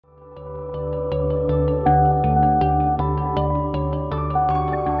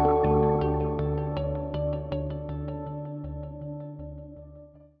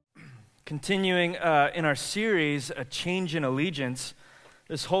Continuing in our series, A Change in Allegiance,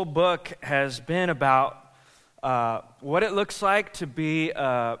 this whole book has been about what it looks like to be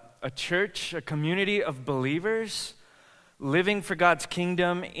a church, a community of believers living for God's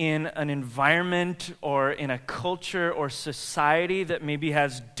kingdom in an environment or in a culture or society that maybe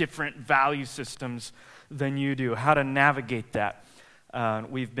has different value systems than you do, how to navigate that.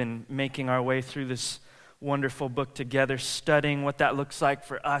 We've been making our way through this wonderful book together, studying what that looks like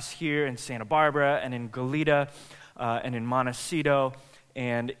for us here in Santa Barbara and in Goleta and in Montecito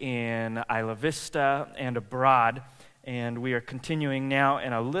and in Isla Vista and abroad. And we are continuing now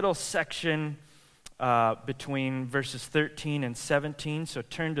in a little section between verses 13 and 17. So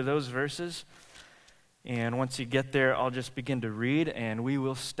turn to those verses. And once you get there, I'll just begin to read and we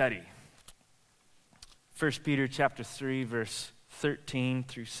will study. 1 Peter chapter 3, verse 13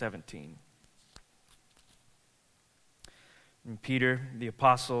 through 17. And Peter, the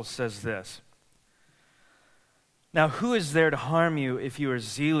apostle, says this: "Now who is there to harm you if you are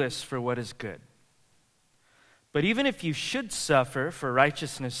zealous for what is good? But even if you should suffer for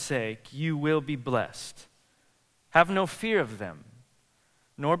righteousness' sake, you will be blessed. Have no fear of them,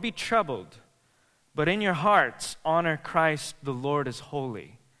 nor be troubled, but in your hearts honor Christ the Lord as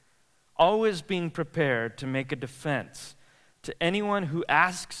holy, always being prepared to make a defense to anyone who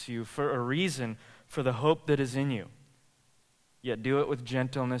asks you for a reason for the hope that is in you. Yet do it with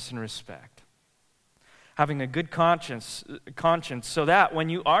gentleness and respect, having a good conscience, so that when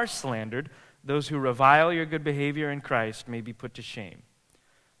you are slandered, those who revile your good behavior in Christ may be put to shame.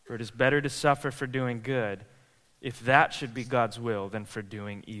 For it is better to suffer for doing good, if that should be God's will, than for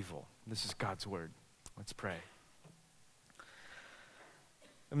doing evil." This is God's word. Let's pray.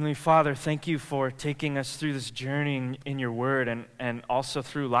 Heavenly Father, thank you for taking us through this journey in your word and also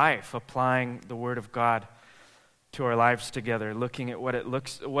through life, applying the word of God to our lives together, looking at what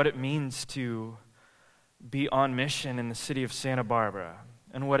it means to be on mission in the city of Santa Barbara,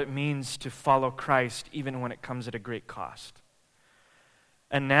 and what it means to follow Christ even when it comes at a great cost.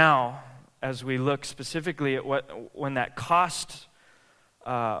 And now, as we look specifically at when that cost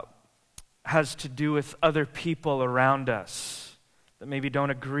has to do with other people around us that maybe don't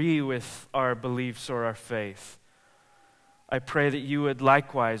agree with our beliefs or our faith, I pray that you would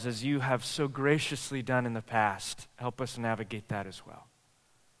likewise, as you have so graciously done in the past, help us navigate that as well.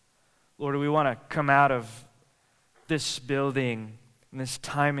 Lord, we want to come out of this building and this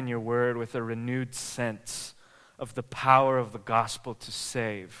time in your word with a renewed sense of the power of the gospel to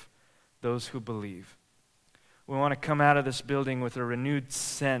save those who believe. We want to come out of this building with a renewed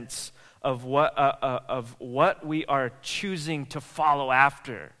sense of what we are choosing to follow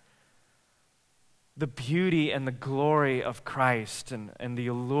after. The beauty and the glory of Christ and the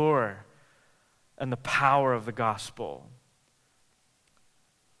allure and the power of the gospel.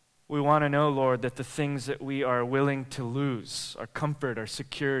 We want to know, Lord, that the things that we are willing to lose, our comfort, our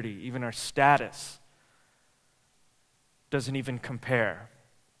security, even our status, doesn't even compare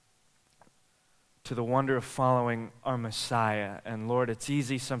to the wonder of following our Messiah. And Lord, it's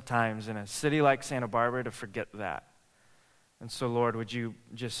easy sometimes in a city like Santa Barbara to forget that. And so, Lord, would you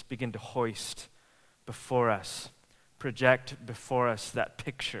just begin to hoist before us, project before us that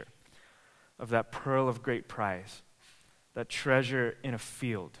picture of that pearl of great price, that treasure in a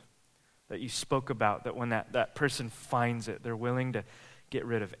field that you spoke about, that when that person finds it, they're willing to get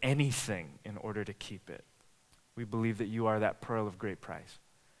rid of anything in order to keep it. We believe that you are that pearl of great price.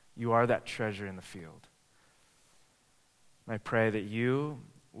 You are that treasure in the field. And I pray that you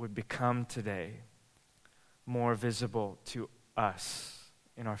would become today more visible to us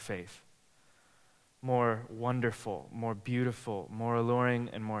in our faith, more wonderful, more beautiful, more alluring,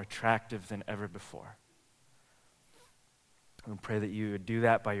 and more attractive than ever before. We pray that you would do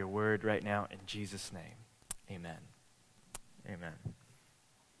that by your word right now in Jesus' name. Amen. Amen.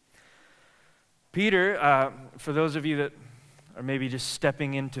 Peter, for those of you that are maybe just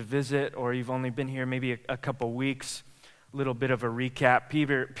stepping in to visit, or you've only been here maybe a couple weeks, a little bit of a recap.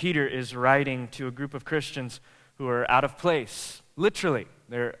 Peter is writing to a group of Christians who are out of place. Literally,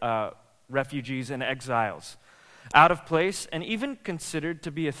 they're refugees and exiles, out of place, and even considered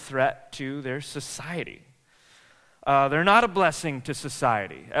to be a threat to their society. They're not a blessing to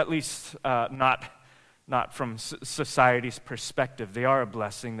society, at least not from society's perspective. They are a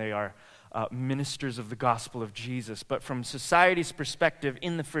blessing. They are ministers of the gospel of Jesus. But from society's perspective,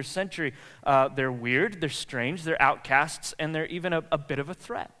 in the first century, they're weird, they're strange, they're outcasts, and they're even a bit of a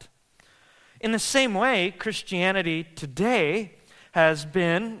threat. In the same way, Christianity today has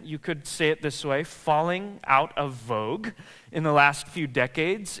been, you could say it this way, falling out of vogue in the last few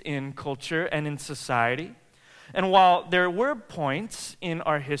decades in culture and in society. And while there were points in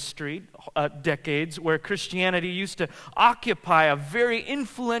our history, decades, where Christianity used to occupy a very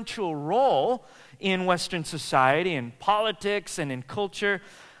influential role in Western society, in politics and in culture,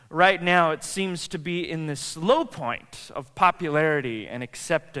 right now it seems to be in this low point of popularity and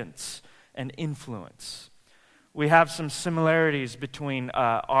acceptance and influence. We have some similarities between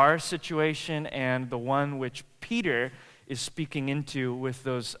our situation and the one which Peter is speaking into with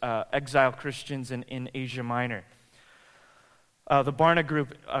those exile Christians in Asia Minor. The Barna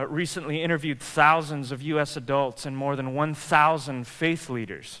Group recently interviewed thousands of U.S. adults and more than 1,000 faith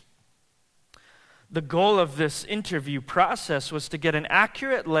leaders. The goal of this interview process was to get an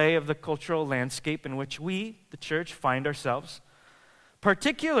accurate lay of the cultural landscape in which we, the church, find ourselves,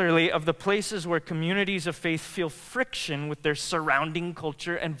 particularly of the places where communities of faith feel friction with their surrounding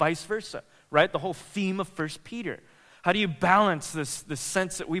culture and vice versa, right? The whole theme of 1 Peter. How do you balance this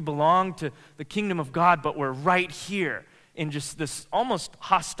sense that we belong to the kingdom of God, but we're right here in just this almost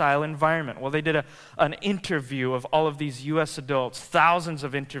hostile environment? Well, they did an interview of all of these U.S. adults, thousands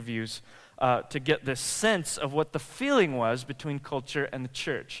of interviews, to get this sense of what the feeling was between culture and the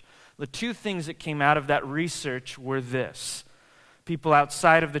church. The two things that came out of that research were this. People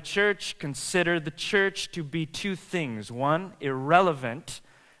outside of the church consider the church to be two things. One, irrelevant,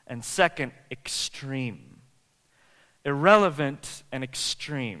 and second, extreme. Irrelevant and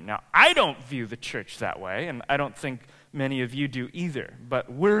extreme. Now, I don't view the church that way, and I don't think many of you do either.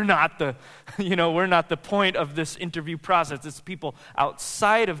 But we're not the point of this interview process. It's people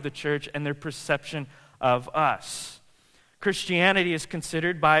outside of the church and their perception of us. Christianity is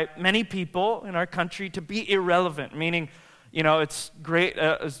considered by many people in our country to be irrelevant, meaning, it's great.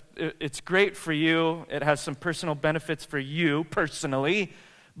 It's great for you. It has some personal benefits for you personally,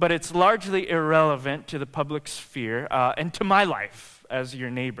 but it's largely irrelevant to the public sphere and to my life as your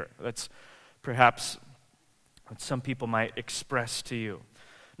neighbor. That's perhaps what some people might express to you.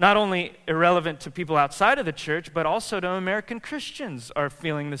 Not only irrelevant to people outside of the church, but also to American Christians are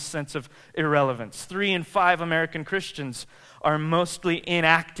feeling this sense of irrelevance. 3 in 5 American Christians are mostly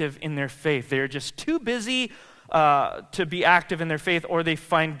inactive in their faith. They are just too busy to be active in their faith, or they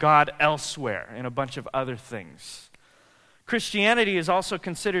find God elsewhere in a bunch of other things. Christianity is also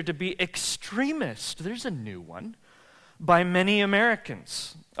considered to be extremist. There's a new one. By many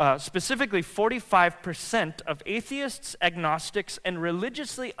Americans. Specifically, 45% of atheists, agnostics, and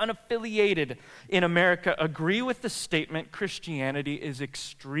religiously unaffiliated in America agree with the statement Christianity is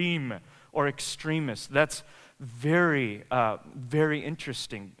extreme or extremist. That's very, very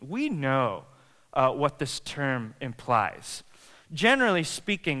interesting. We know what this term implies. Generally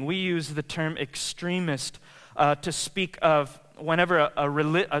speaking, we use the term extremist to speak of whenever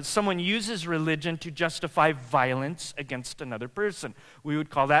someone uses religion to justify violence against another person. We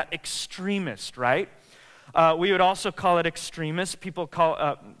would call that extremist, right? We would also call it extremist. People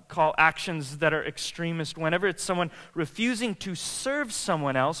call actions that are extremist whenever it's someone refusing to serve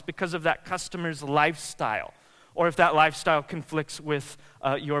someone else because of that customer's lifestyle, or if that lifestyle conflicts with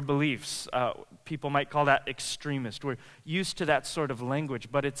your beliefs. People might call that extremist. We're used to that sort of language,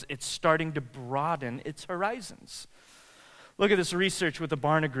 but it's starting to broaden its horizons. Look at this research with the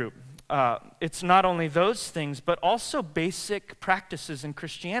Barna Group. It's not only those things, but also basic practices in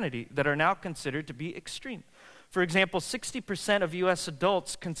Christianity that are now considered to be extreme. For example, 60% of U.S.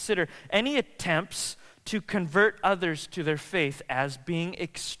 adults consider any attempts to convert others to their faith as being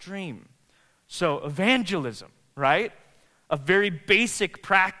extreme. So evangelism, right? A very basic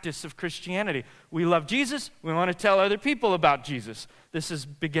practice of Christianity. We love Jesus. We want to tell other people about Jesus. This is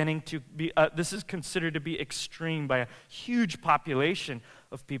this is considered to be extreme by a huge population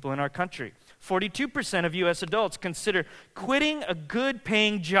of people in our country. 42% of U.S. adults consider quitting a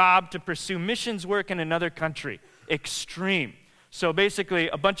good-paying job to pursue missions work in another country extreme. So basically,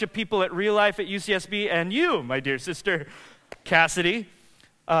 a bunch of people at Real Life at UCSB and you, my dear sister Cassidy,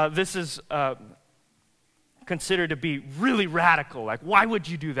 this is considered to be really radical. Like, why would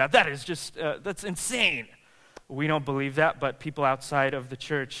you do that? That is just, that's insane. We don't believe that, but people outside of the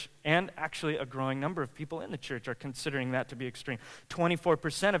church, and actually a growing number of people in the church, are considering that to be extreme.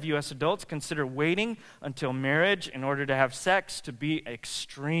 24% of U.S. adults consider waiting until marriage in order to have sex to be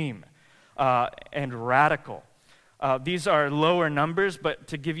extreme and radical. These are lower numbers, but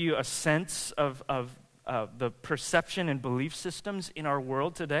to give you a sense of the perception and belief systems in our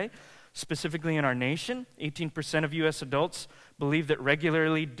world today, specifically in our nation, 18% of U.S. adults believe that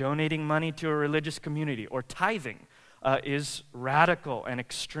regularly donating money to a religious community, or tithing, is radical and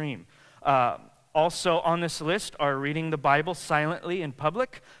extreme. Also on this list are reading the Bible silently in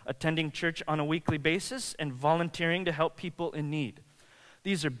public, attending church on a weekly basis, and volunteering to help people in need.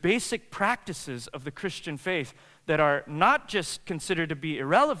 These are basic practices of the Christian faith that are not just considered to be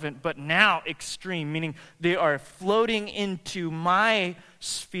irrelevant, but now extreme, meaning they are floating into my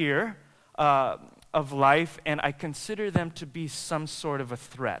sphere of life, and I consider them to be some sort of a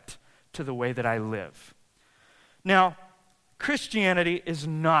threat to the way that I live. Now, Christianity is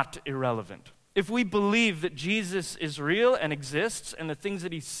not irrelevant. If we believe that Jesus is real and exists and the things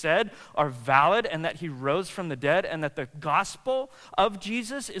that he said are valid and that he rose from the dead and that the gospel of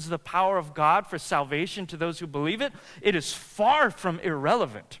Jesus is the power of God for salvation to those who believe it, it is far from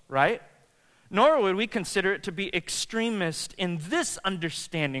irrelevant, right? Nor would we consider it to be extremist in this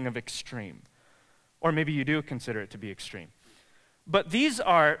understanding of extreme. Or maybe you do consider it to be extreme. But these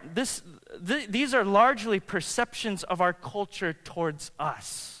are largely perceptions of our culture towards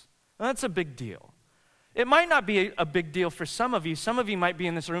us. And that's a big deal. It might not be a big deal for some of you. Some of you might be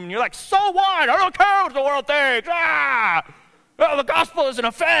in this room and you're like, so what? I don't care what the world thinks. Well, the gospel is an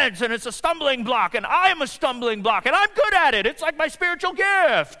offense and it's a stumbling block and I am a stumbling block and I'm good at it. It's like my spiritual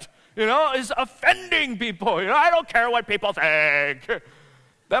gift, is offending people. I don't care what people think.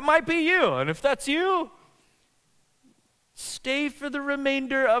 That might be you. And if that's you, stay for the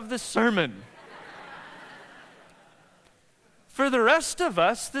remainder of the sermon. For the rest of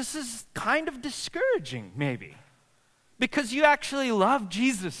us, this is kind of discouraging, maybe, because you actually love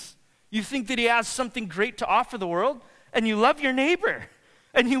Jesus. You think that he has something great to offer the world, and you love your neighbor,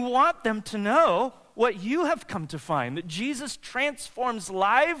 and you want them to know what you have come to find, that Jesus transforms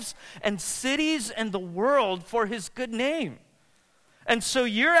lives and cities and the world for his good name. And so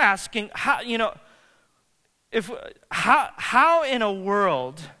you're asking, how in a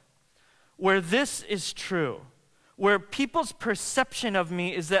world where this is true, where people's perception of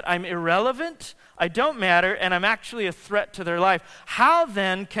me is that I'm irrelevant, I don't matter, and I'm actually a threat to their life, how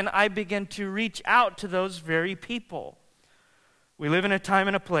then can I begin to reach out to those very people? We live in a time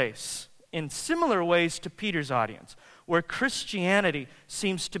and a place, in similar ways to Peter's audience, where Christianity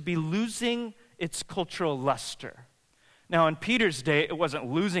seems to be losing its cultural luster. Now, in Peter's day, it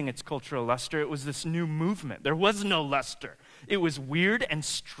wasn't losing its cultural luster, it was this new movement. There was no luster. It was weird and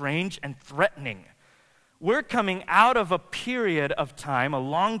strange and threatening. We're coming out of a period of time, a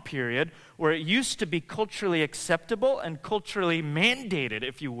long period, where it used to be culturally acceptable and culturally mandated,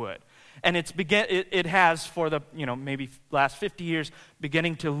 if you would. And it has, for the maybe last 50 years,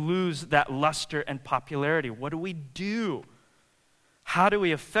 beginning to lose that luster and popularity. What do we do? How do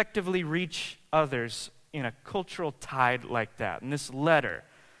we effectively reach others in a cultural tide like that? And this letter,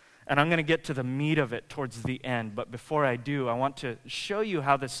 and I'm going to get to the meat of it towards the end, but before I do, I want to show you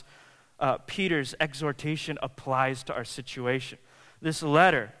how this Peter's exhortation applies to our situation. This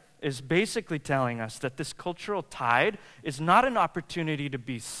letter is basically telling us that this cultural tide is not an opportunity to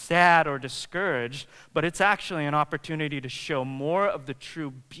be sad or discouraged, but it's actually an opportunity to show more of the true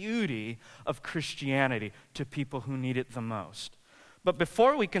beauty of Christianity to people who need it the most. But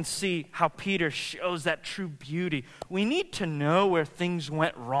before we can see how Peter shows that true beauty, we need to know where things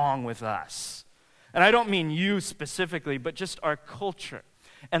went wrong with us. And I don't mean you specifically, but just our culture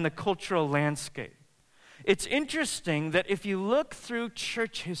and the cultural landscape. It's interesting that if you look through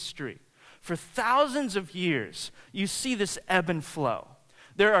church history, for thousands of years, you see this ebb and flow.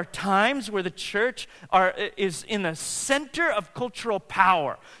 There are times where the church is in the center of cultural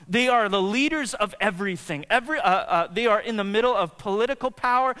power. They are the leaders of everything. They are in the middle of political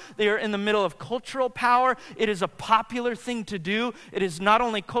power. They are in the middle of cultural power. It is a popular thing to do. It is not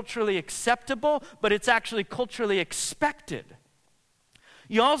only culturally acceptable, but it's actually culturally expected.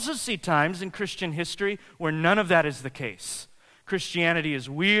 You also see times in Christian history where none of that is the case. Christianity is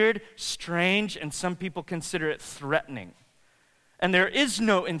weird, strange, and some people consider it threatening. And there is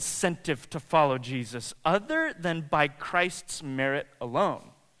no incentive to follow Jesus other than by Christ's merit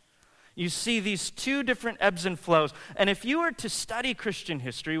alone. You see these two different ebbs and flows. And if you were to study Christian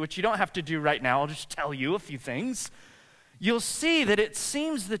history, which you don't have to do right now, I'll just tell you a few things, you'll see that it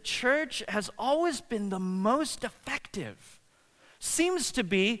seems the church has always been the most effective. Seems to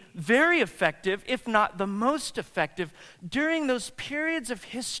be very effective, if not the most effective, during those periods of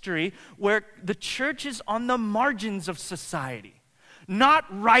history where the church is on the margins of society, not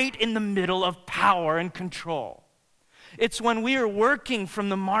right in the middle of power and control. It's when we are working from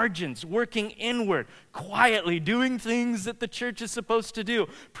the margins, working inward, quietly, doing things that the church is supposed to do,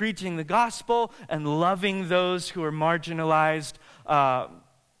 preaching the gospel and loving those who are marginalized,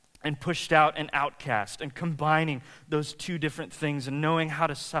 and pushed out and outcast, and combining those two different things and knowing how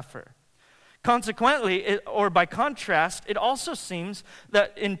to suffer. Consequently, or by contrast, it also seems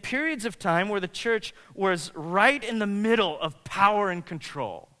that in periods of time where the church was right in the middle of power and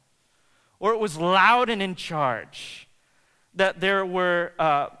control, or it was loud and in charge, that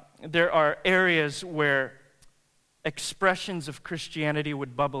there are areas where expressions of Christianity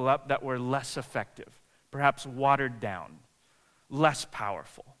would bubble up that were less effective, perhaps watered down, less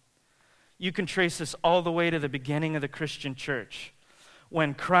powerful. You can trace this all the way to the beginning of the Christian church,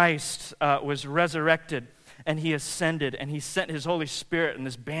 when Christ was resurrected and he ascended and he sent his Holy Spirit, and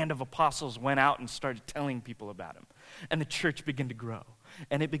this band of apostles went out and started telling people about him. And the church began to grow,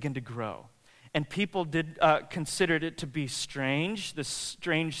 and it began to grow. And people considered it to be strange, this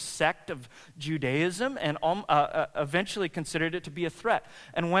strange sect of Judaism, and eventually considered it to be a threat.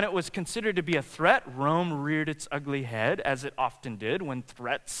 And when it was considered to be a threat, Rome reared its ugly head, as it often did when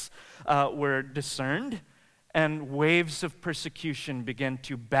threats were discerned, and waves of persecution began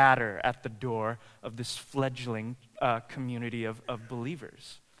to batter at the door of this fledgling community of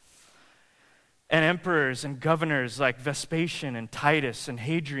believers. And emperors and governors like Vespasian and Titus and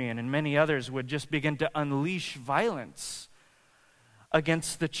Hadrian and many others would just begin to unleash violence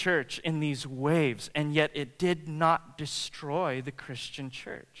against the church in these waves, and yet it did not destroy the Christian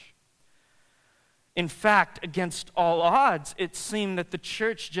church. In fact, against all odds, it seemed that the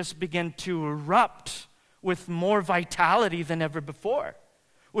church just began to erupt with more vitality than ever before,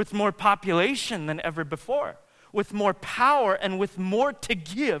 with more population than ever before, with more power and with more to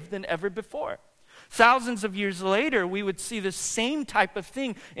give than ever before. Thousands of years later, we would see the same type of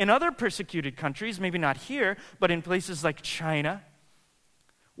thing in other persecuted countries, maybe not here, but in places like China,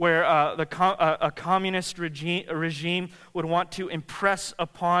 where a communist regime would want to impress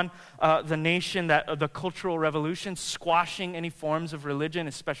upon the nation that the Cultural Revolution, squashing any forms of religion,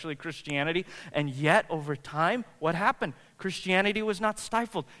 especially Christianity. And yet, over time, what happened? Christianity was not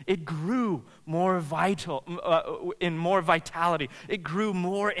stifled. It grew more in more vitality. It grew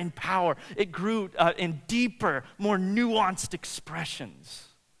more in power. It grew in deeper, more nuanced expressions.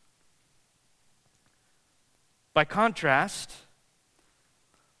 By contrast,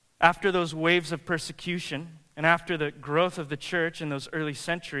 after those waves of persecution and after the growth of the church in those early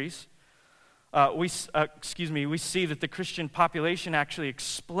centuries, we see that the Christian population actually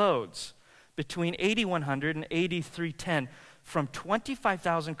explodes between AD 100 and AD 310, from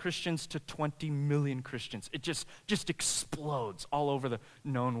 25,000 Christians to 20 million Christians. It just explodes all over the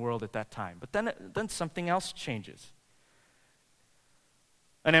known world at that time. But then something else changes.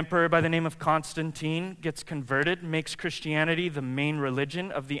 An emperor by the name of Constantine gets converted, makes Christianity the main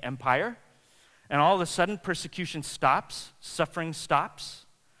religion of the empire, and all of a sudden persecution stops, suffering stops.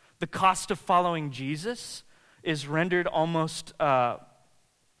 The cost of following Jesus is rendered almost null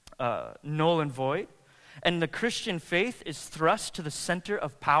and void, and the Christian faith is thrust to the center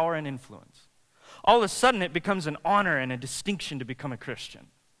of power and influence. All of a sudden it becomes an honor and a distinction to become a Christian.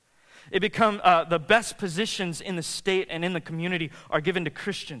 It become the best positions in the state and in the community are given to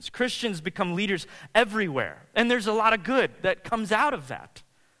Christians. Christians become leaders everywhere, and there's a lot of good that comes out of that.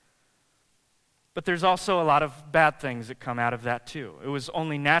 But there's also a lot of bad things that come out of that too. It was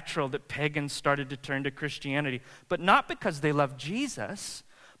only natural that pagans started to turn to Christianity, but not because they loved Jesus,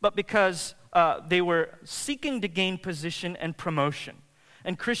 but because they were seeking to gain position and promotion.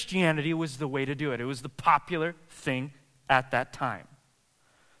 And Christianity was the way to do it. It was the popular thing at that time.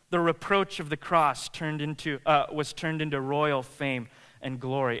 The reproach of the cross was turned into royal fame and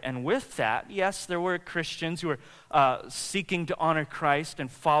glory. And with that, yes, there were Christians who were seeking to honor Christ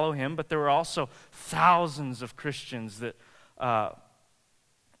and follow him, but there were also thousands of Christians that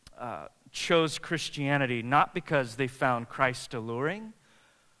chose Christianity not because they found Christ alluring,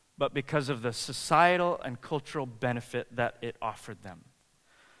 but because of the societal and cultural benefit that it offered them.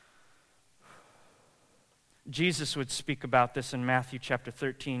 Jesus would speak about this in Matthew chapter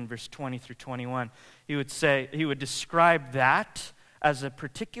 13, verse 20 through 21. He would describe that as a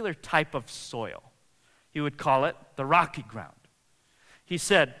particular type of soil. He would call it the rocky ground. He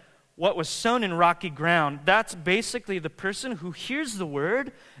said, what was sown in rocky ground, that's basically the person who hears the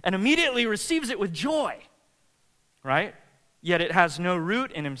word and immediately receives it with joy, right? Yet it has no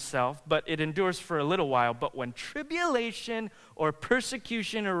root in himself, but it endures for a little while. But when tribulation or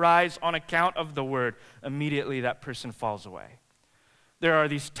persecution arise on account of the word, immediately that person falls away. There are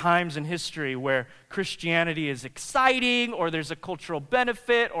these times in history where Christianity is exciting, or there's a cultural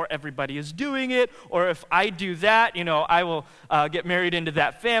benefit, or everybody is doing it, or if I do that, I will get married into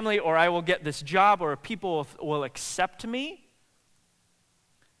that family, or I will get this job, or people will accept me.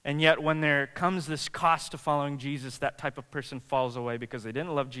 And yet when there comes this cost to following Jesus, that type of person falls away because they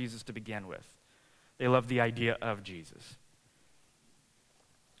didn't love Jesus to begin with. They loved the idea of Jesus.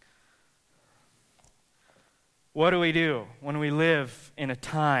 What do we do when we live in a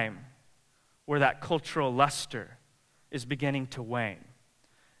time where that cultural luster is beginning to wane?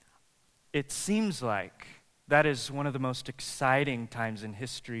 It seems like that is one of the most exciting times in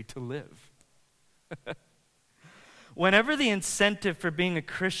history to live. Whenever the incentive for being a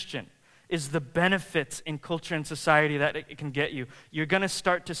Christian is the benefits in culture and society that it can get you, you're going to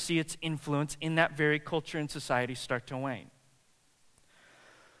start to see its influence in that very culture and society start to wane.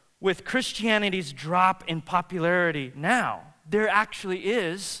 With Christianity's drop in popularity now, there actually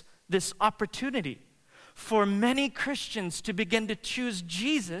is this opportunity for many Christians to begin to choose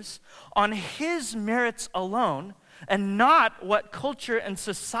Jesus on his merits alone and not what culture and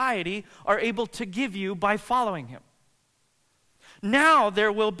society are able to give you by following him. Now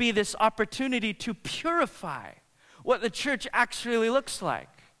there will be this opportunity to purify what the church actually looks like.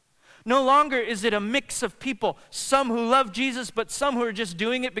 No longer is it a mix of people, some who love Jesus, but some who are just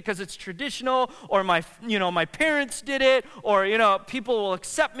doing it because it's traditional, or my parents did it, or people will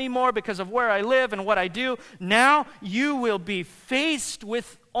accept me more because of where I live and what I do. Now you will be faced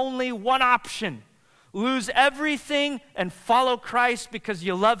with only one option. Lose everything and follow Christ because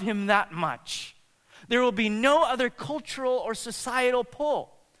you love him that much. There will be no other cultural or societal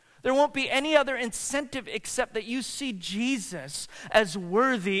pull. There won't be any other incentive except that you see Jesus as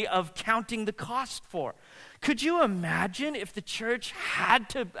worthy of counting the cost for. Could you imagine if the church had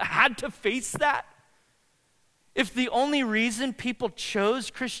to face that? If the only reason people chose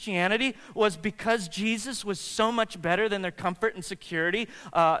Christianity was because Jesus was so much better than their comfort and security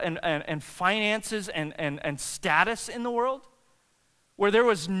and finances and status in the world? Where there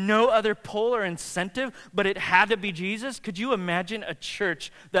was no other pull or incentive, but it had to be Jesus? Could you imagine a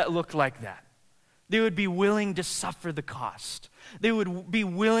church that looked like that? They would be willing to suffer the cost. They would be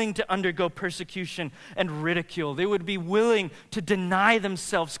willing to undergo persecution and ridicule. They would be willing to deny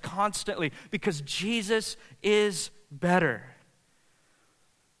themselves constantly because Jesus is better.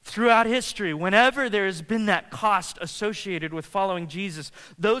 Throughout history, whenever there has been that cost associated with following Jesus,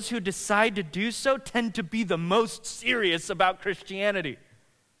 those who decide to do so tend to be the most serious about Christianity.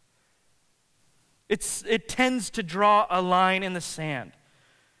 It tends to draw a line in the sand.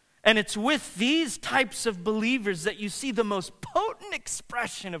 And it's with these types of believers that you see the most potent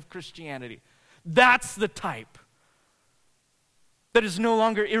expression of Christianity. That's the type that is no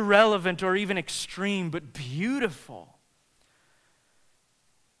longer irrelevant or even extreme, but beautiful.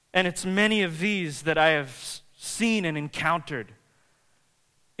 And it's many of these that I have seen and encountered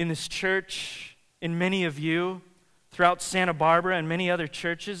in this church, in many of you, throughout Santa Barbara and many other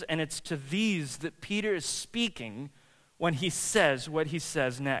churches, and it's to these that Peter is speaking when he says what he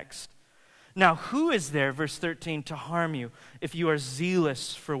says next. Now, who is there, verse 13, to harm you if you are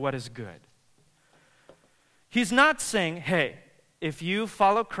zealous for what is good? He's not saying, hey, if you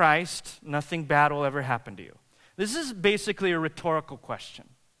follow Christ, nothing bad will ever happen to you. This is basically a rhetorical question.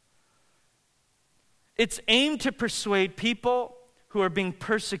 It's aimed to persuade people who are being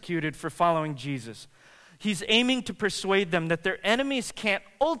persecuted for following Jesus. He's aiming to persuade them that their enemies can't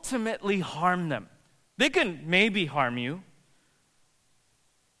ultimately harm them. They can maybe harm you.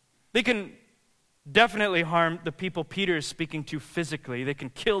 They can definitely harm the people Peter is speaking to physically. They can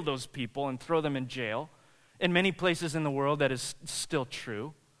kill those people and throw them in jail. In many places in the world, that is still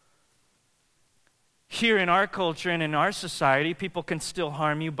true. Here in our culture and in our society, people can still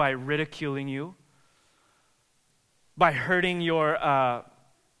harm you by ridiculing you, by hurting your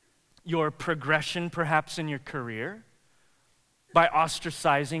progression perhaps in your career, by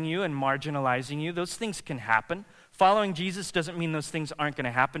ostracizing you and marginalizing you. Those things can happen. Following Jesus doesn't mean those things aren't going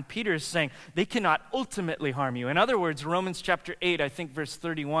to happen. Peter is saying they cannot ultimately harm you. In other words, Romans chapter 8, I think verse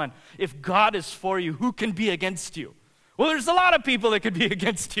 31, if God is for you, who can be against you? Well, there's a lot of people that could be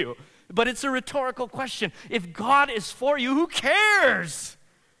against you, but it's a rhetorical question. If God is for you, who cares?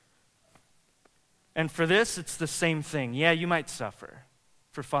 And for this, it's the same thing. Yeah, you might suffer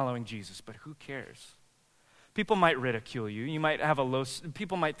for following Jesus, but who cares? People might ridicule you. You might have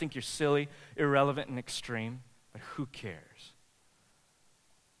people might think you're silly, irrelevant, and extreme, but who cares?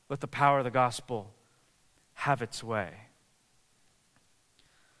 Let the power of the gospel have its way.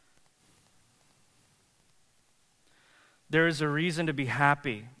 There is a reason to be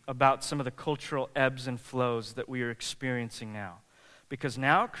happy about some of the cultural ebbs and flows that we are experiencing now. Because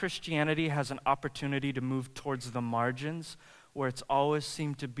now Christianity has an opportunity to move towards the margins where it's always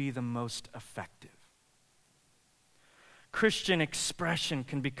seemed to be the most effective. Christian expression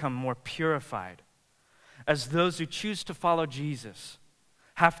can become more purified as those who choose to follow Jesus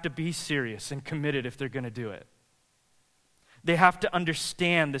have to be serious and committed if they're going to do it. They have to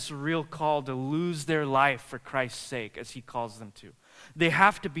understand this real call to lose their life for Christ's sake, as he calls them to. They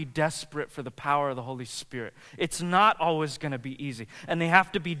have to be desperate for the power of the Holy Spirit. It's not always going to be easy. And they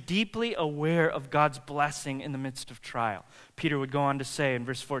have to be deeply aware of God's blessing in the midst of trial. Peter would go on to say in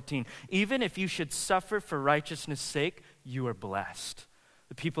verse 14, even if you should suffer for righteousness' sake, you are blessed.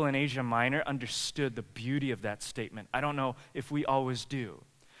 The people in Asia Minor understood the beauty of that statement. I don't know if we always do,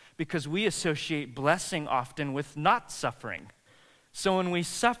 because we associate blessing often with not suffering. So when we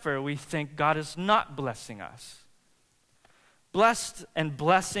suffer, we think God is not blessing us. Blessed and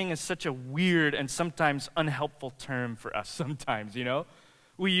blessing is such a weird and sometimes unhelpful term for us sometimes, you know?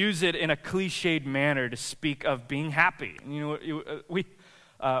 We use it in a cliched manner to speak of being happy. You know,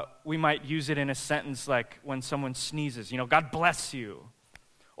 we might use it in a sentence like when someone sneezes, you know, God bless you.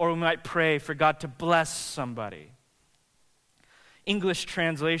 Or we might pray for God to bless somebody. English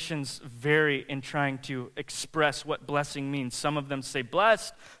translations vary in trying to express what blessing means. Some of them say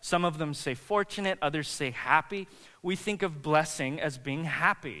blessed, some of them say fortunate, others say happy. We think of blessing as being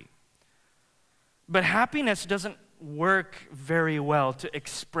happy. But happiness doesn't work very well to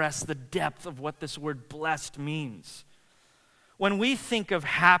express the depth of what this word blessed means. When we think of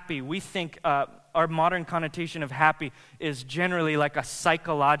happy, we think our modern connotation of happy is generally like a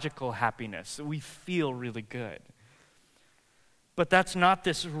psychological happiness. We feel really good. But that's not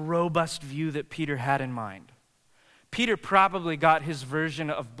this robust view that Peter had in mind. Peter probably got his version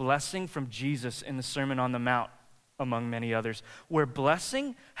of blessing from Jesus in the Sermon on the Mount, among many others, where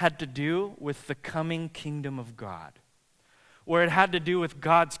blessing had to do with the coming kingdom of God, where it had to do with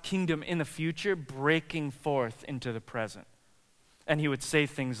God's kingdom in the future breaking forth into the present. And he would say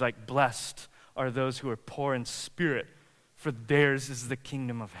things like, blessed are those who are poor in spirit, for theirs is the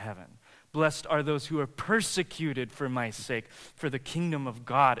kingdom of heaven. Blessed are those who are persecuted for my sake, for the kingdom of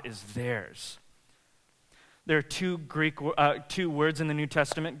God is theirs. There are two words in the New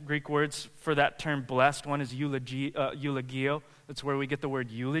Testament, Greek words for that term blessed. One is eulogio. That's where we get the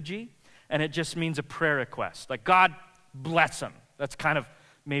word eulogy. And it just means a prayer request. Like, God bless them. That's kind of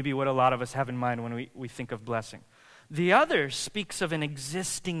maybe what a lot of us have in mind when we think of blessing. The other speaks of an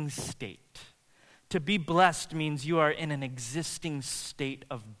existing state. To be blessed means you are in an existing state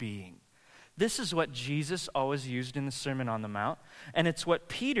of being. This is what Jesus always used in the Sermon on the Mount, and it's what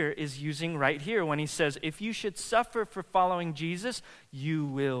Peter is using right here when he says, if you should suffer for following Jesus, you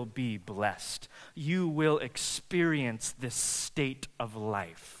will be blessed. You will experience this state of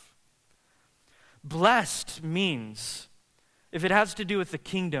life. Blessed means, if it has to do with the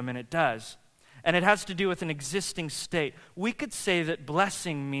kingdom, and it does, and it has to do with an existing state, we could say that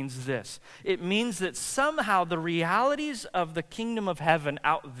blessing means this. It means that somehow the realities of the kingdom of heaven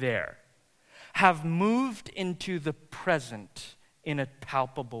out there have moved into the present in a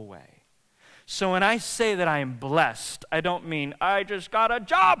palpable way. So when I say that I am blessed, I don't mean I just got a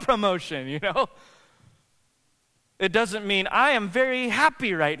job promotion, you know? It doesn't mean I am very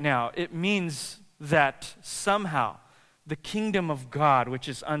happy right now. It means that somehow the kingdom of God, which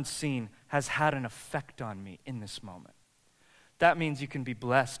is unseen, has had an effect on me in this moment. That means you can be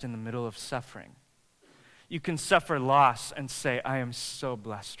blessed in the middle of suffering. You can suffer loss and say, I am so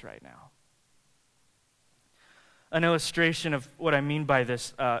blessed right now. An illustration of what I mean by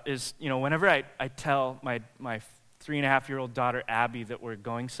this is, you know, whenever I tell my 3.5-year-old daughter, Abby, that we're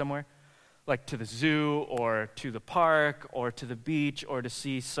going somewhere, like to the zoo or to the park or to the beach or to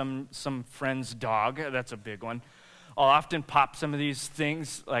see some friend's dog, that's a big one, I'll often pop some of these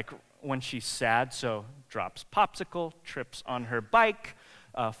things, like when she's sad, so drops popsicle, trips on her bike,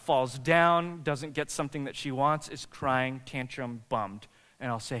 falls down, doesn't get something that she wants, is crying, tantrum, bummed. And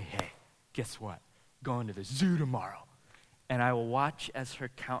I'll say, hey, guess what? Going to the zoo tomorrow. And I will watch as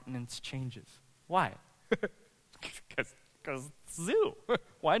her countenance changes. Why? Because zoo.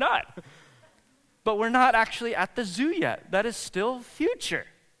 Why not? But we're not actually at the zoo yet. That is still future.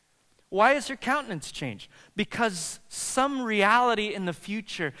 Why has her countenance changed? Because some reality in the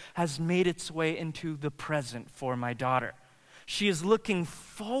future has made its way into the present for my daughter. She is looking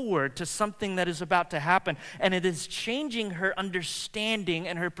forward to something that is about to happen, and it is changing her understanding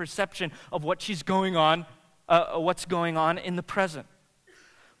and her perception of what's going on in the present.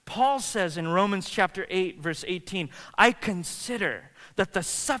 Paul says in Romans chapter 8, verse 18, I consider that the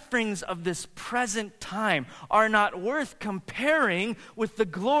sufferings of this present time are not worth comparing with the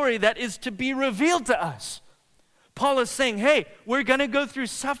glory that is to be revealed to us. Paul is saying, hey, we're going to go through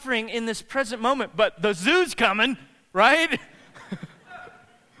suffering in this present moment, but the zoo's coming, right?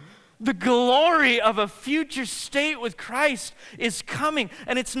 The glory of a future state with Christ is coming.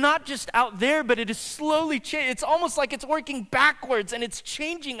 And it's not just out there, but it is slowly changing. It's almost like it's working backwards and it's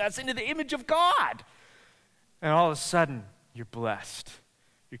changing us into the image of God. And all of a sudden, you're blessed.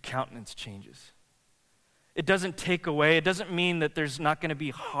 Your countenance changes. It doesn't take away. It doesn't mean that there's not going to be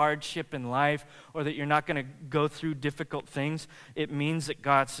hardship in life or that you're not going to go through difficult things. It means that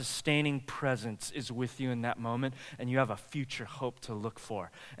God's sustaining presence is with you in that moment, and you have a future hope to look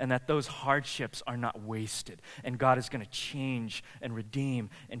for, and that those hardships are not wasted, and God is going to change and redeem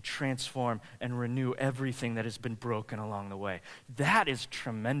and transform and renew everything that has been broken along the way. That is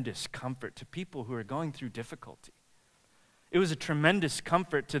tremendous comfort to people who are going through difficulty. It was a tremendous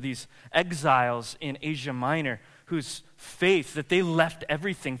comfort to these exiles in Asia Minor whose faith that they left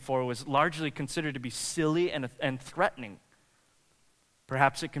everything for was largely considered to be silly and threatening.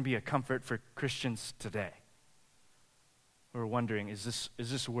 Perhaps it can be a comfort for Christians today. We're wondering, is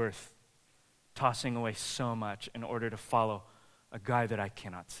this worth tossing away so much in order to follow a guy that I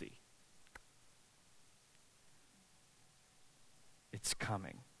cannot see? It's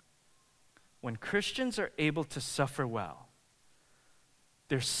coming. When Christians are able to suffer well,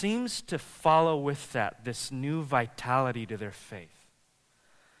 there seems to follow with that this new vitality to their faith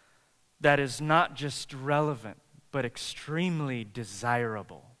that is not just relevant, but extremely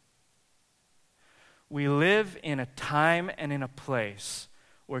desirable. We live in a time and in a place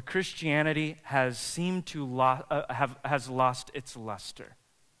where Christianity has seemed to has lost its luster.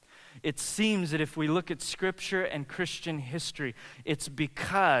 It seems that if we look at Scripture and Christian history, it's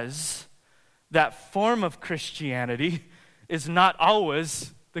because that form of Christianity is not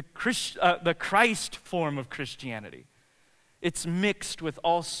always the Christ form of Christianity. It's mixed with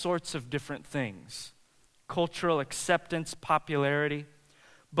all sorts of different things. Cultural acceptance, popularity.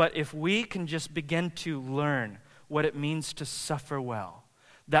 But if we can just begin to learn what it means to suffer well,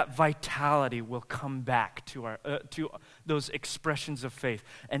 that vitality will come back to those expressions of faith.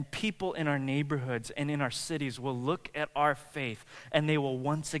 And people in our neighborhoods and in our cities will look at our faith and they will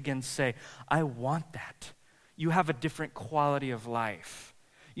once again say, I want that. You have a different quality of life.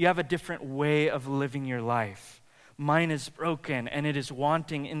 You have a different way of living your life. Mine is broken and it is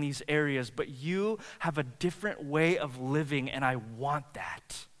wanting in these areas, but you have a different way of living and I want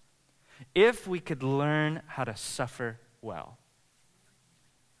that. If we could learn how to suffer well.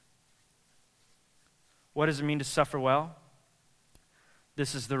 What does it mean to suffer well?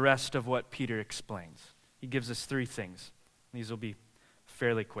 This is the rest of what Peter explains. He gives us 3 things. These will be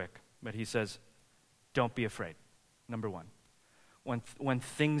fairly quick, but he says, don't be afraid, number 1. When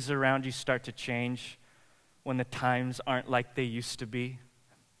things around you start to change, when the times aren't like they used to be,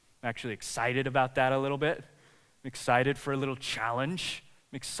 I'm actually excited about that a little bit. I'm excited for a little challenge.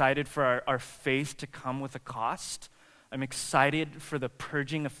 I'm excited for our faith to come with a cost. I'm excited for the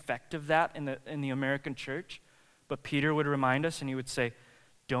purging effect of that in the American church. But Peter would remind us and he would say,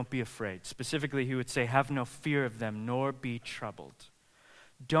 don't be afraid. Specifically, he would say, have no fear of them, nor be troubled.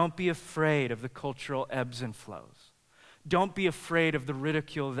 Don't be afraid of the cultural ebbs and flows. Don't be afraid of the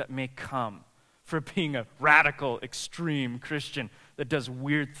ridicule that may come for being a radical, extreme Christian that does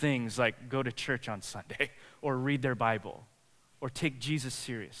weird things like go to church on Sunday or read their Bible or take Jesus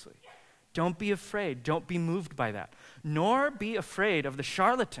seriously. Don't be afraid. Don't be moved by that. Nor be afraid of the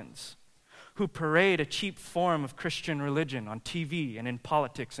charlatans who parade a cheap form of Christian religion on TV and in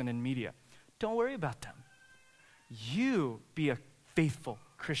politics and in media. Don't worry about them. You be a faithful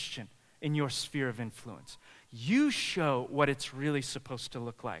Christian in your sphere of influence. You show what it's really supposed to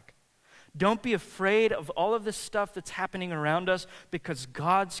look like. Don't be afraid of all of this stuff that's happening around us because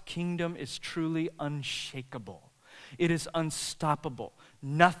God's kingdom is truly unshakable. It is unstoppable.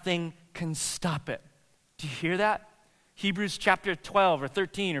 Nothing can stop it. Do you hear that? Hebrews chapter 12 or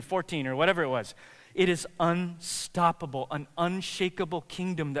 13 or 14 or whatever it was. It is unstoppable, an unshakable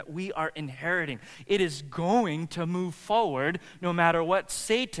kingdom that we are inheriting. It is going to move forward no matter what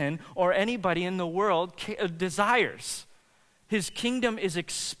Satan or anybody in the world desires. His kingdom is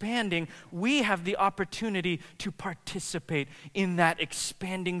expanding. We have the opportunity to participate in that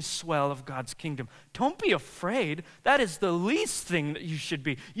expanding swell of God's kingdom. Don't be afraid. That is the least thing that you should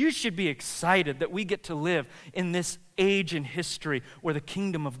be. You should be excited that we get to live in this age in history where the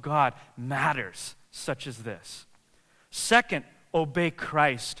kingdom of God matters, such as this. Second, obey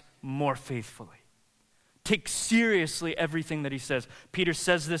Christ more faithfully. Take seriously everything that he says. Peter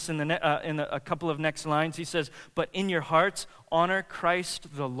says this in a couple of next lines. He says, but in your hearts, honor Christ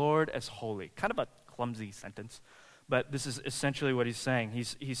the Lord as holy. Kind of a clumsy sentence, but this is essentially what he's saying.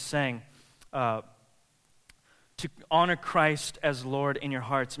 He's saying to honor Christ as Lord in your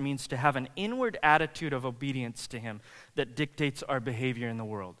hearts means to have an inward attitude of obedience to him that dictates our behavior in the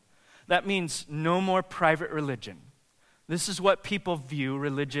world. That means no more private religion. This is what people view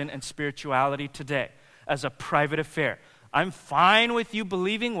religion and spirituality today. As a private affair. I'm fine with you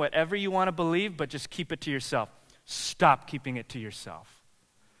believing whatever you want to believe, but just keep it to yourself. Stop keeping it to yourself.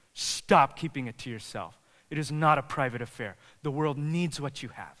 Stop keeping it to yourself. It is not a private affair. The world needs what you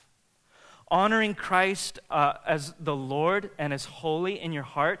have. Honoring Christ as the Lord and as holy in your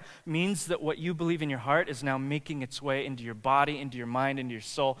heart means that what you believe in your heart is now making its way into your body, into your mind, into your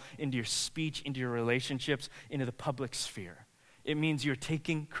soul, into your speech, into your relationships, into the public sphere. It means you're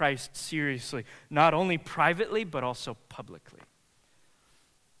taking Christ seriously, not only privately, but also publicly.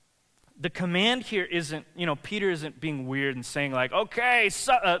 The command here isn't, Peter isn't being weird and saying like, okay,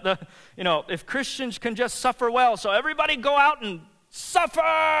 if Christians can just suffer well, so everybody go out and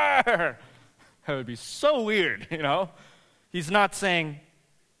suffer. That would be so weird, He's not saying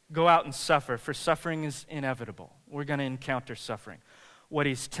go out and suffer, for suffering is inevitable. We're going to encounter suffering. What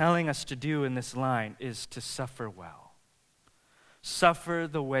he's telling us to do in this line is to suffer well. Suffer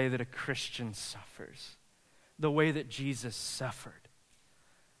the way that a Christian suffers, the way that Jesus suffered.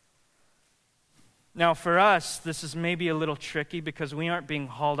 Now, for us, this is maybe a little tricky because we aren't being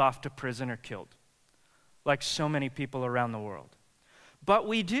hauled off to prison or killed, like so many people around the world. But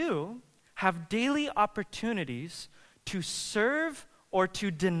we do have daily opportunities to serve or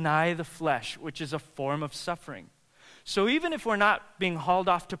to deny the flesh, which is a form of suffering. So even if we're not being hauled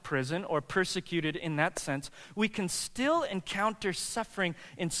off to prison or persecuted in that sense, we can still encounter suffering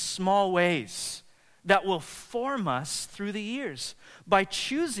in small ways that will form us through the years by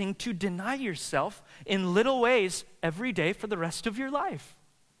choosing to deny yourself in little ways every day for the rest of your life.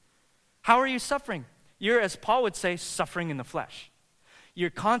 How are you suffering? You're, as Paul would say, suffering in the flesh. You're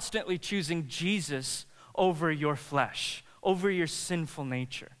constantly choosing Jesus over your flesh, over your sinful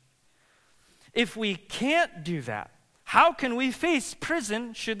nature. If we can't do that, how can we face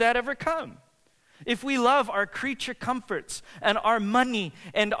prison should that ever come? If we love our creature comforts and our money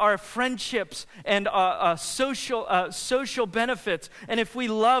and our friendships and social benefits, and if we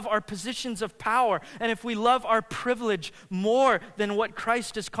love our positions of power, and if we love our privilege more than what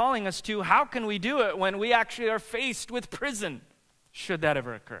Christ is calling us to, how can we do it when we actually are faced with prison, should that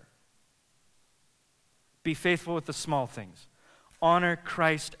ever occur? Be faithful with the small things. Honor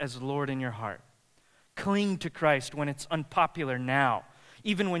Christ as Lord in your heart. Cling to Christ when it's unpopular now,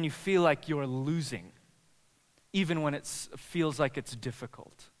 even when you feel like you're losing, even when it feels like it's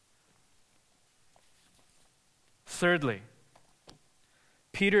difficult. Thirdly,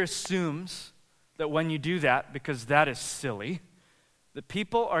 Peter assumes that when you do that, because that is silly, that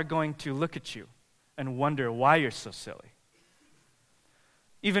people are going to look at you and wonder why you're so silly.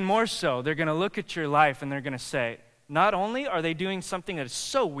 Even more so, they're going to look at your life and they're going to say, not only are they doing something that is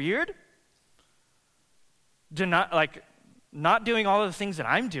so weird, not doing all of the things that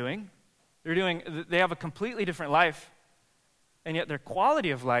I'm doing. They have a completely different life, and yet their quality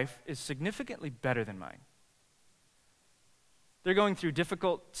of life is significantly better than mine. They're going through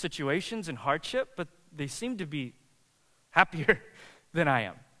difficult situations and hardship, but they seem to be happier than I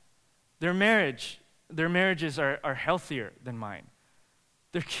am. Their marriages are healthier than mine.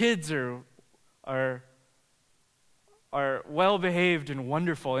 Their kids are well-behaved and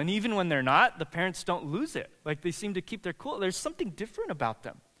wonderful. And even when they're not, the parents don't lose it. Like they seem to keep their cool. There's something different about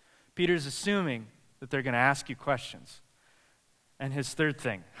them. Peter's assuming that they're going to ask you questions. And his third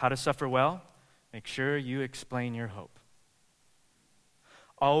thing, how to suffer well, make sure you explain your hope.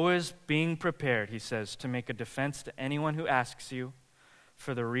 Always being prepared, he says, to make a defense to anyone who asks you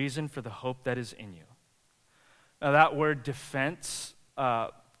for the reason for the hope that is in you. Now that word defense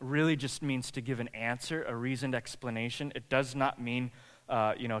really just means to give an answer, a reasoned explanation. It does not mean,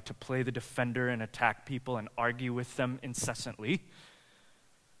 to play the defender and attack people and argue with them incessantly.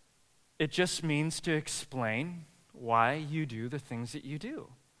 It just means to explain why you do the things that you do.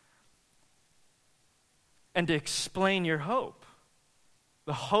 And to explain your hope.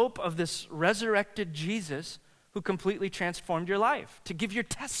 The hope of this resurrected Jesus who completely transformed your life. To give your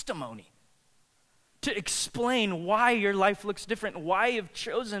testimony. To explain why your life looks different, why you've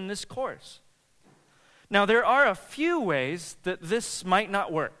chosen this course. Now, there are a few ways that this might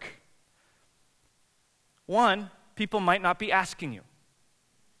not work. One, people might not be asking you.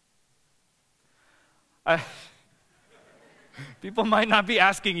 People might not be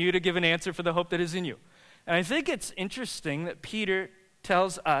asking you to give an answer for the hope that is in you. And I think it's interesting that Peter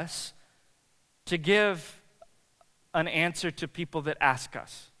tells us to give an answer to people that ask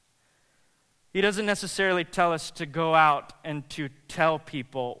us. He doesn't necessarily tell us to go out and to tell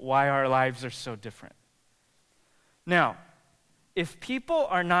people why our lives are so different. Now, if people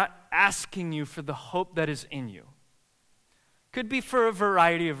are not asking you for the hope that is in you, could be for a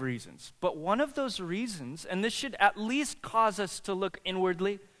variety of reasons. But one of those reasons, and this should at least cause us to look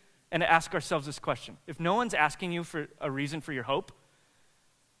inwardly and ask ourselves this question. If no one's asking you for a reason for your hope,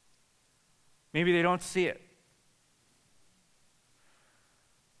 maybe they don't see it.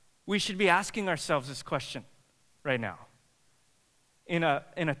 We should be asking ourselves this question right now. In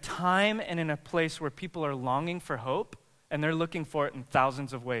a time and in a place where people are longing for hope, and they're looking for it in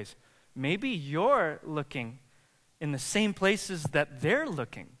thousands of ways, maybe you're looking in the same places that they're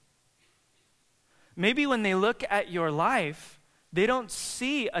looking. Maybe when they look at your life, they don't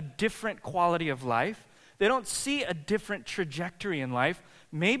see a different quality of life. They don't see a different trajectory in life.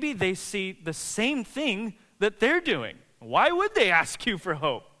 Maybe they see the same thing that they're doing. Why would they ask you for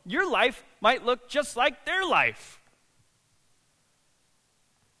hope? Your life might look just like their life.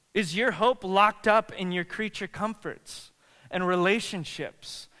 Is your hope locked up in your creature comforts and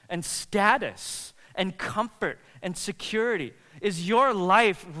relationships and status and comfort and security? Is your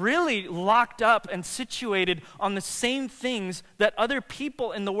life really locked up and situated on the same things that other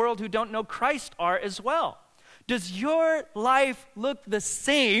people in the world who don't know Christ are as well? Does your life look the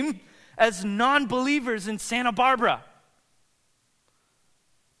same as non-believers in Santa Barbara?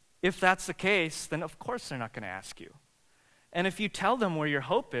 If that's the case, then of course they're not going to ask you. And if you tell them where your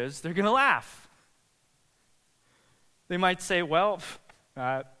hope is, they're going to laugh. They might say, well,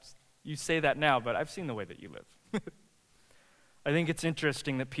 you say that now, but I've seen the way that you live. I think it's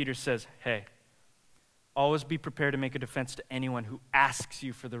interesting that Peter says, hey, always be prepared to make a defense to anyone who asks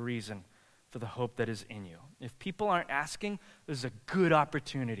you for the reason for the hope that is in you. If people aren't asking, there's a good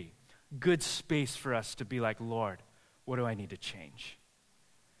opportunity, good space for us to be like, Lord, what do I need to change?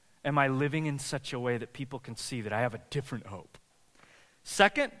 Am I living in such a way that people can see that I have a different hope?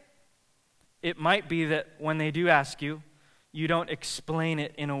 Second, it might be that when they do ask you, you don't explain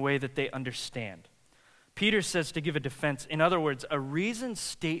it in a way that they understand. Peter says to give a defense. In other words, a reasoned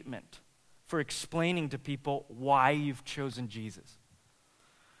statement for explaining to people why you've chosen Jesus.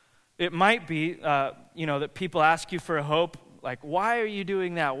 It might be, that people ask you for a hope, like, why are you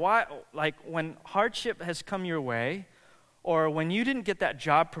doing that? Why, like, when hardship has come your way, or when you didn't get that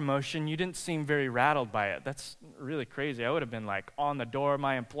job promotion, you didn't seem very rattled by it. That's really crazy. I would have been like on the door of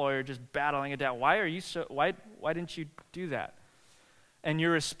my employer, just battling it down. Why didn't you do that? And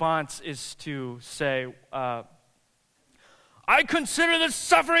your response is to say, I consider the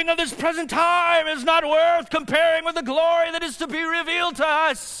suffering of this present time is not worth comparing with the glory that is to be revealed to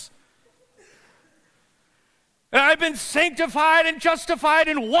us. And I've been sanctified and justified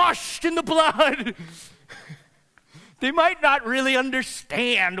and washed in the blood. They might not really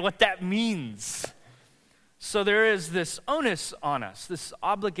understand what that means. So there is this onus on us, this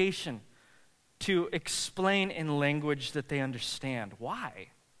obligation to explain in language that they understand. Why?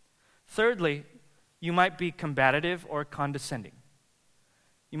 Thirdly, you might be combative or condescending.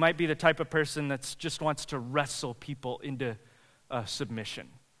 You might be the type of person that just wants to wrestle people into submission.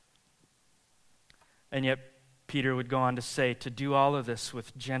 And yet, Peter would go on to say, to do all of this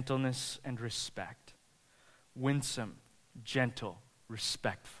with gentleness and respect. Winsome, gentle,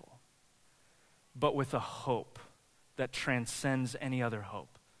 respectful, but with a hope that transcends any other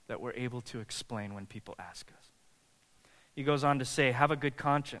hope that we're able to explain when people ask us. He goes on to say, have a good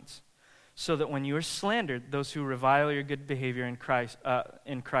conscience, so that when you are slandered, those who revile your good behavior in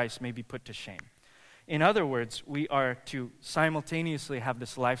Christ may be put to shame. In other words, we are to simultaneously have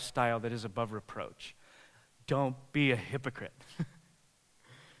this lifestyle that is above reproach. Don't be a hypocrite.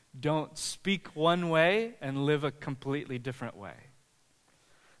 Don't speak one way and live a completely different way.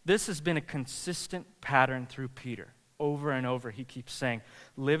 This has been a consistent pattern through Peter. Over and over, he keeps saying,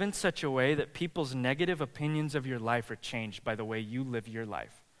 live in such a way that people's negative opinions of your life are changed by the way you live your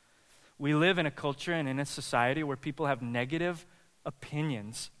life. We live in a culture and in a society where people have negative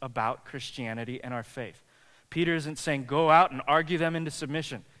opinions about Christianity and our faith. Peter isn't saying, go out and argue them into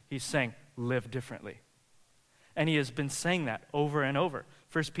submission. He's saying, live differently. And he has been saying that over and over.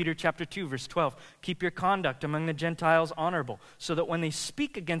 1 Peter chapter 2, verse 12, keep your conduct among the Gentiles honorable, so that when they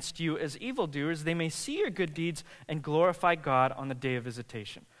speak against you as evildoers, they may see your good deeds and glorify God on the day of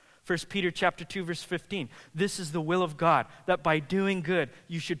visitation. 1 Peter chapter 2, verse 15, this is the will of God, that by doing good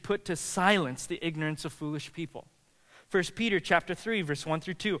you should put to silence the ignorance of foolish people. 1 Peter chapter 3, verse 1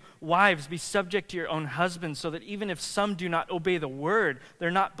 through 2, wives, be subject to your own husbands, so that even if some do not obey the word, they're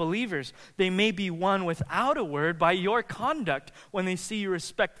not believers, they may be won without a word by your conduct when they see you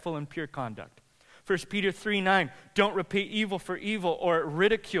respectful and pure conduct. 1 Peter 3:9, don't repay evil for evil or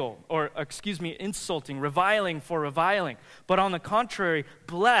insulting, reviling for reviling, but on the contrary,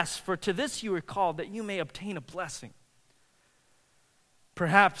 bless, for to this you were called, that you may obtain a blessing.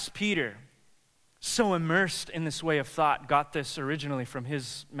 Perhaps Peter, so immersed in this way of thought, got this originally from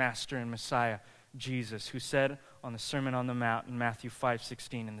his master and Messiah, Jesus, who said on the Sermon on the Mount in Matthew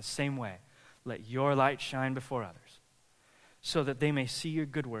 5:16, in the same way, let your light shine before others, so that they may see your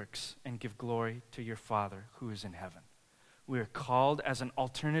good works and give glory to your Father who is in heaven. We are called as an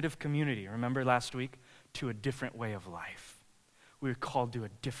alternative community, remember last week, to a different way of life. We are called to a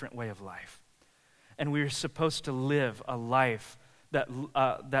different way of life. And we are supposed to live a life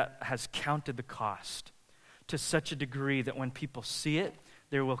that has counted the cost to such a degree that when people see it,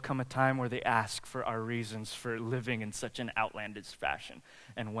 there will come a time where they ask for our reasons for living in such an outlandish fashion.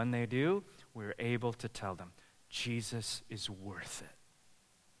 And when they do, we're able to tell them, Jesus is worth it.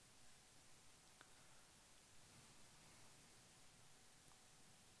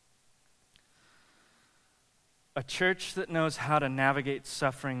 A church that knows how to navigate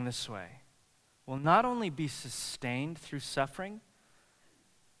suffering this way will not only be sustained through suffering,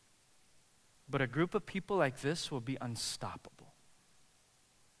 but a group of people like this will be unstoppable.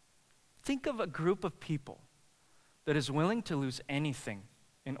 Think of a group of people that is willing to lose anything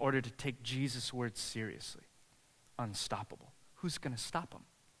in order to take Jesus' words seriously. Unstoppable. Who's going to stop them?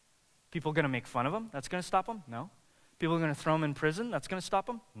 People going to make fun of them? That's going to stop them? No. People are going to throw them in prison? That's going to stop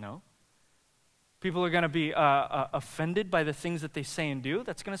them? No. People are going to be offended by the things that they say and do?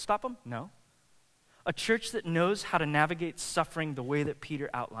 That's going to stop them? No. A church that knows how to navigate suffering the way that Peter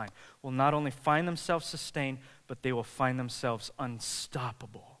outlined will not only find themselves sustained, but they will find themselves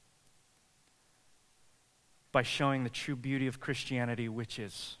unstoppable by showing the true beauty of Christianity, which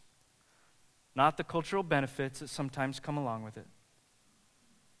is not the cultural benefits that sometimes come along with it,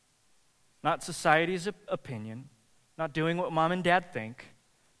 not society's opinion, not doing what mom and dad think,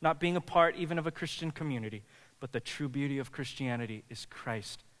 not being a part even of a Christian community, but the true beauty of Christianity is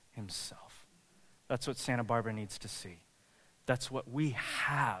Christ himself. That's what Santa Barbara needs to see. That's what we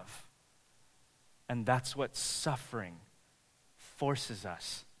have. And that's what suffering forces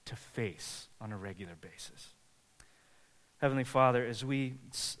us to face on a regular basis. Heavenly Father, as we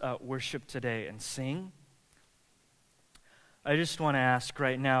worship today and sing, I just want to ask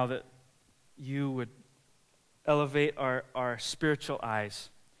right now that you would elevate our spiritual eyes,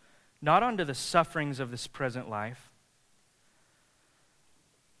 not onto the sufferings of this present life,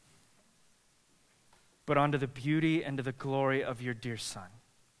 but onto the beauty and to the glory of your dear Son.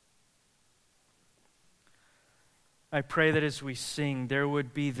 I pray that as we sing, there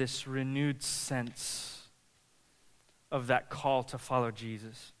would be this renewed sense of that call to follow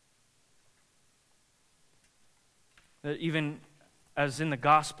Jesus. That even as in the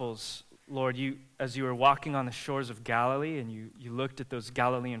Gospels, Lord, as you were walking on the shores of Galilee and you looked at those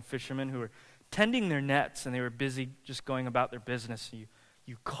Galilean fishermen who were tending their nets and they were busy just going about their business,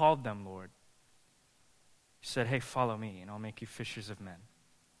 you called them, Lord. You said, hey, follow me and I'll make you fishers of men.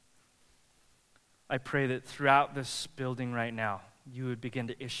 I pray that throughout this building right now, you would begin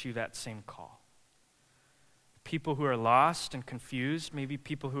to issue that same call. People who are lost and confused, maybe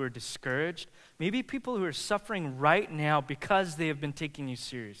people who are discouraged, maybe people who are suffering right now because they have been taking you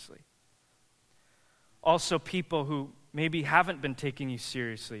seriously. Also people who maybe haven't been taking you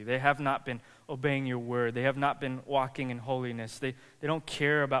seriously. They have not been obeying your word. They have not been walking in holiness. They don't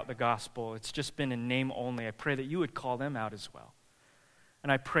care about the gospel. It's just been in name only. I pray that you would call them out as well.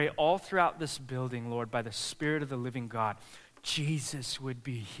 And I pray all throughout this building, Lord, by the Spirit of the living God, Jesus would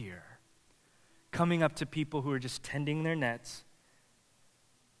be here, coming up to people who are just tending their nets.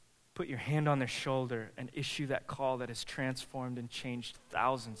 Put your hand on their shoulder and issue that call that has transformed and changed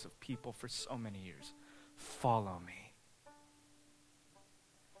thousands of people for so many years. Follow me.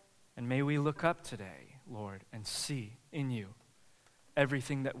 And may we look up today, Lord, and see in you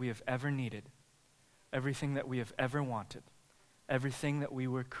everything that we have ever needed, everything that we have ever wanted, everything that we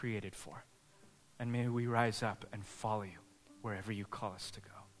were created for. And may we rise up and follow you wherever you call us to go.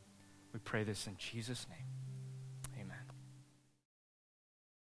 We pray this in Jesus' name.